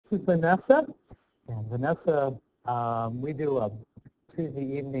This is Vanessa, and Vanessa, we do a Tuesday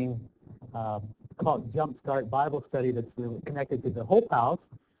evening called Jumpstart Bible Study that's really connected to the Hope House,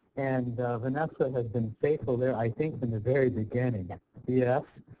 and Vanessa has been faithful there, I think, from the very beginning.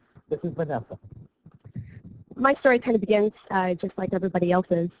 Yes, this is Vanessa. My story kind of begins just like everybody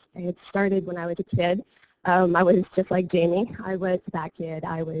else's. It started when I was a kid. I was just like Jamie. I was that kid.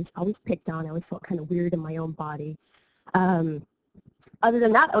 I was always picked on. I always felt kind of weird in my own body. Other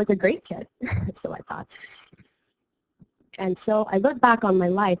than that, I was a great kid, so I thought. And so I look back on my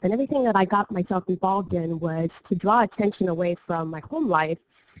life, and everything that I got myself involved in was to draw attention away from my home life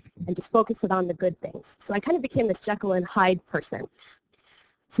and just focus it on the good things. So I kind of became this Jekyll and Hyde person.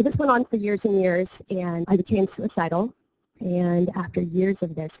 So this went on for years and years, and I became suicidal. And after years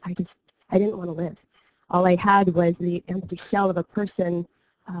of this, I didn't want to live. All I had was the empty shell of a person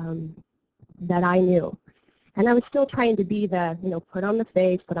that I knew. And I was still trying to be the, put on the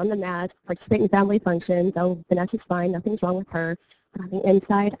face, put on the mask, participate in family functions. Oh, Vanessa's fine, nothing's wrong with her. But on the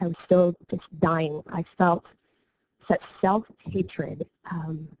inside, I was still just dying. I felt such self-hatred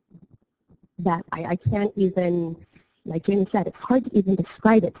that I can't even, like Jamie said, it's hard to even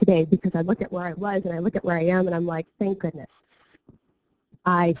describe it today because I look at where I was and I look at where I am and I'm like, thank goodness.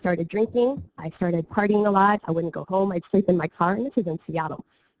 I started drinking. I started partying a lot. I wouldn't go home. I'd sleep in my car, and this is in Seattle.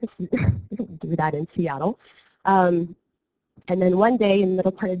 You don't do that in Seattle. And then one day in the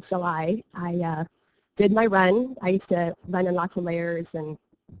middle part of July, I did my run. I used to run in lots of layers and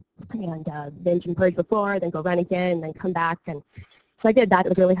binge and purge before, then go run again, and then come back. And so I did that. It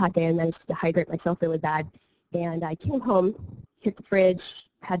was a really hot day. I managed to hydrate myself really bad. And I came home, hit the fridge,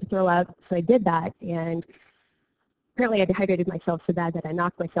 had to throw up. So I did that. And apparently I dehydrated myself so bad that I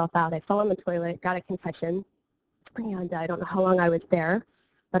knocked myself out. I fell on the toilet, got a concussion. And I don't know how long I was there.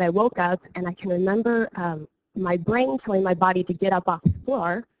 But I woke up, and I can remember my brain telling my body to get up off the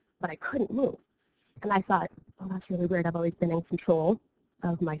floor, but I couldn't move. And I thought, oh, that's really weird. I've always been in control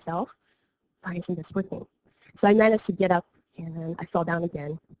of myself. Why isn't this working? So I managed to get up, and I fell down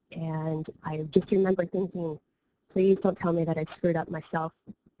again. And I just remember thinking, please don't tell me that I screwed up myself,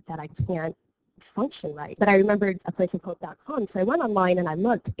 that I can't function right. But I remembered a place of hope.com. So I went online, and I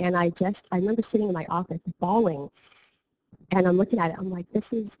looked, and I remember sitting in my office bawling. And I'm looking at it, I'm like,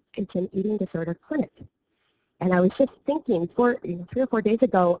 it's an eating disorder clinic. And I was just thinking, 3 or 4 days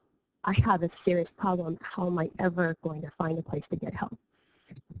ago, I have a serious problem. How am I ever going to find a place to get help?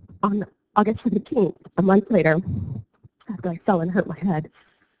 On August 17th, a month later, after I fell and hurt my head,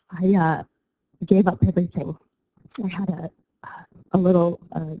 I gave up everything. I had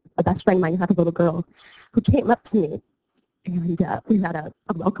a best friend of mine who had a little girl who came up to me, and we had a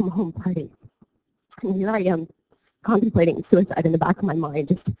welcome home party. And here I am, contemplating suicide in the back of my mind,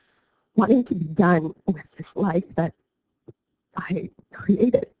 just wanting to be done with this life that I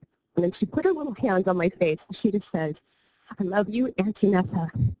created. And then she put her little hands on my face, and she just says, I love you, Auntie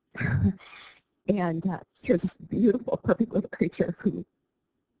Nessa. And here's this beautiful, perfect little creature who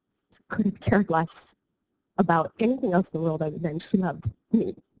could have cared less about anything else in the world other than she loved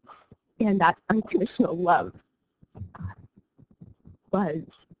me. And that unconditional love was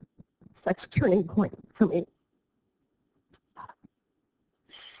such a turning point for me.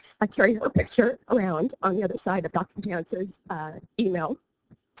 I carry her picture around on the other side of Dr. Jance's email.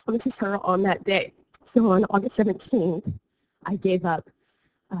 And this is her on that day. So on August 17th, I gave up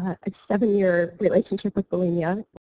a 7-year relationship with bulimia.